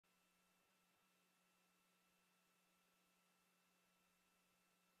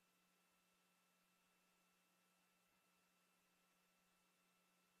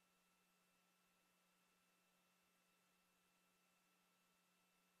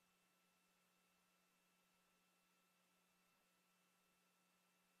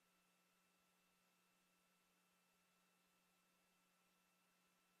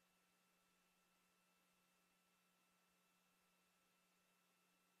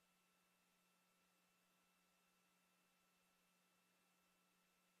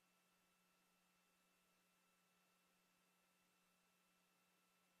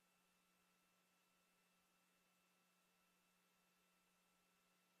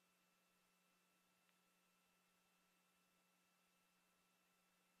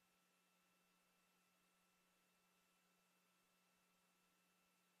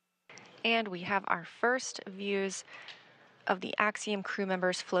And we have our first views of the Axiom crew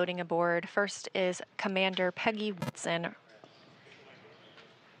members floating aboard. First is Commander Peggy Whitson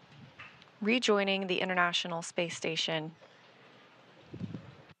rejoining the International Space Station.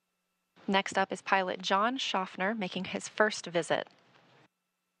 Next up is pilot John Schaffner making his first visit.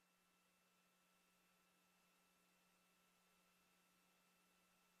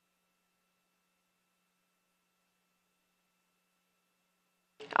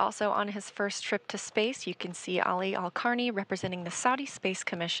 Also on his first trip to space, you can see Ali Al-Karni representing the Saudi Space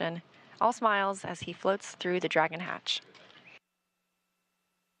Commission. All smiles as he floats through the Dragon hatch.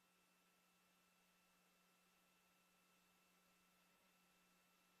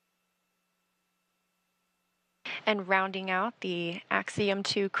 And rounding out the Axiom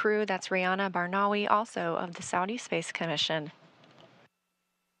 2 crew, that's Rayana Barnawi, also of the Saudi Space Commission.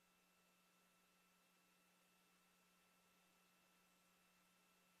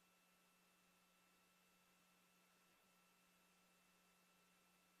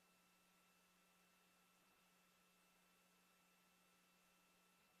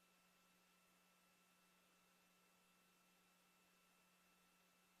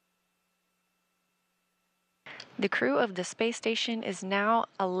 The crew of the space station is now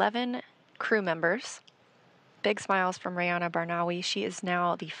 11 crew members. Big smiles from Rayana Barnawi. She is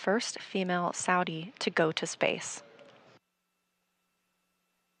now the first female Saudi to go to space.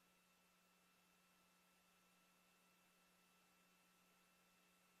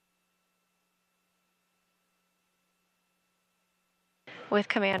 With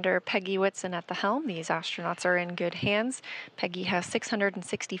Commander Peggy Whitson at the helm, these astronauts are in good hands. Peggy has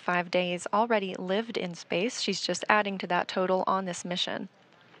 665 days already lived in space. She's just adding to that total on this mission.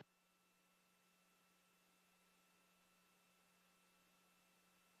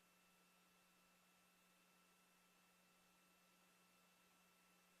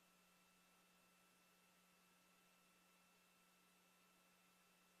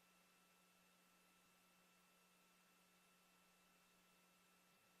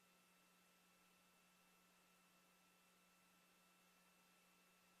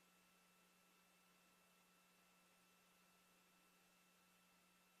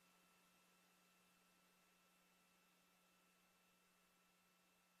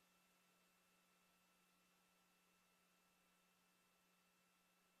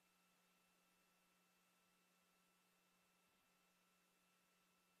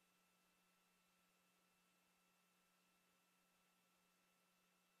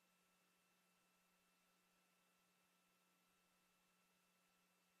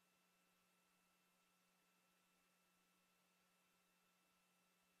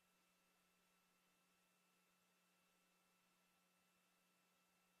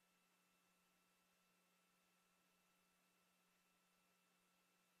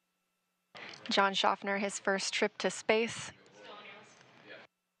 John Schaffner, his first trip to space.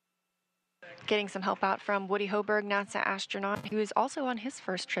 Getting some help out from Woody Hoberg, NASA astronaut, who is also on his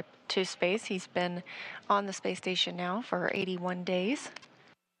first trip to space. He's been on the space station now for 81 days.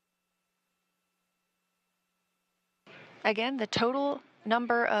 Again, the total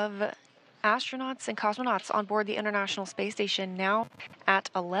number of astronauts and cosmonauts on board the International Space Station now at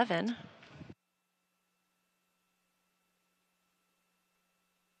 11.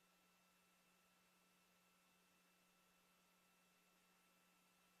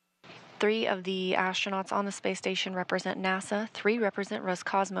 Three of the astronauts on the space station represent NASA, 3 represent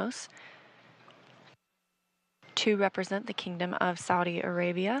Roscosmos, 2 represent the Kingdom of Saudi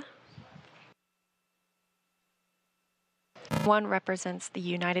Arabia, 1 represents the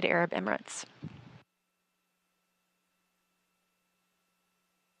United Arab Emirates.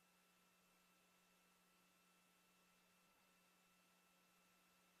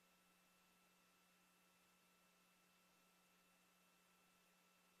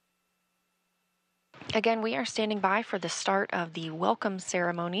 Again, we are standing by for the start of the welcome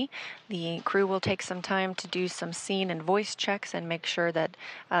ceremony. The crew will take some time to do some scene and voice checks and make sure that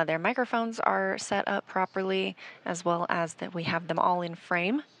their microphones are set up properly, as well as that we have them all in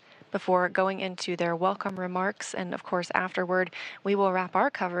frame before going into their welcome remarks. And of course, afterward, we will wrap our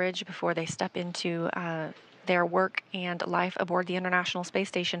coverage before they step into their work and life aboard the International Space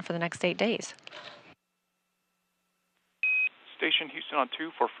Station for the next 8 days. Station Houston on 2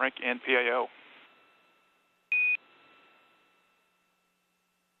 for Frank and PAO.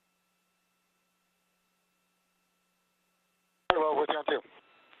 Hello, with you on 2.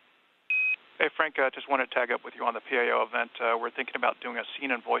 Hey, Frank, just wanted to tag up with you on the PAO event. We're thinking about doing a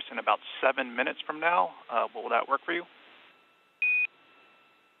scene and voice in about 7 minutes from now. Will that work for you?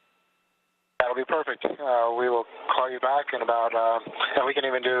 That'll be perfect. We will call you back in about, and we can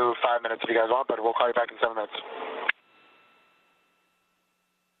even do 5 minutes if you guys want, but we'll call you back in 7 minutes.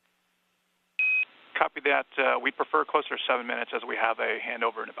 Copy that. We prefer closer to 7 minutes as we have a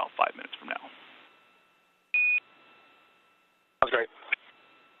handover in about 5 minutes from now. That's great.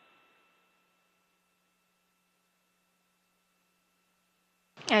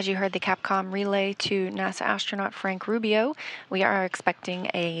 As you heard the Capcom relay to NASA astronaut Frank Rubio, we are expecting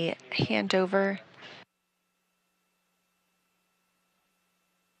a handover.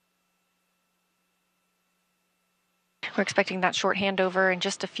 We're expecting that short handover in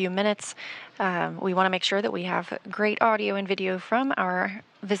just a few minutes. We want to make sure that we have great audio and video from our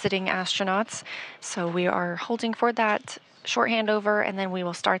visiting astronauts. So we are holding for that short handover, and then we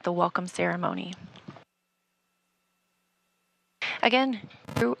will start the welcome ceremony. Again,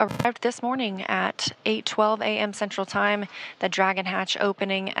 crew arrived this morning at 8:12 a.m. Central Time, the Dragon Hatch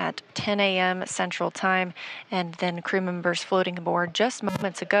opening at 10 a.m. Central Time, and then crew members floating aboard just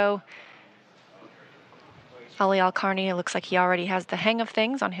moments ago. Ali Al-Karni looks like he already has the hang of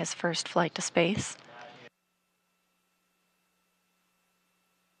things on his first flight to space.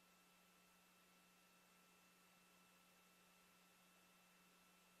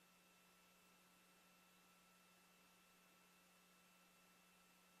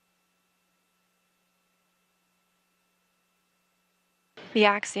 The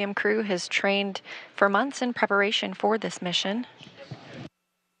Axiom crew has trained for months in preparation for this mission.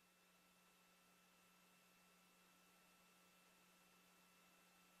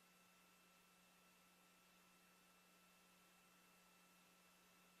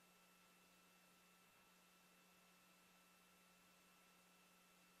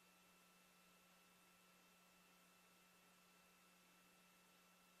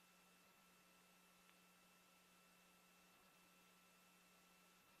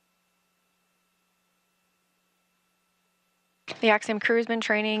 The Axiom crew has been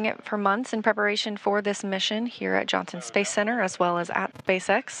training for months in preparation for this mission here at Johnson Space Center as well as at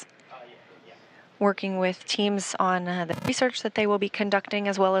SpaceX, working with teams on the research that they will be conducting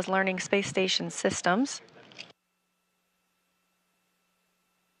as well as learning space station systems.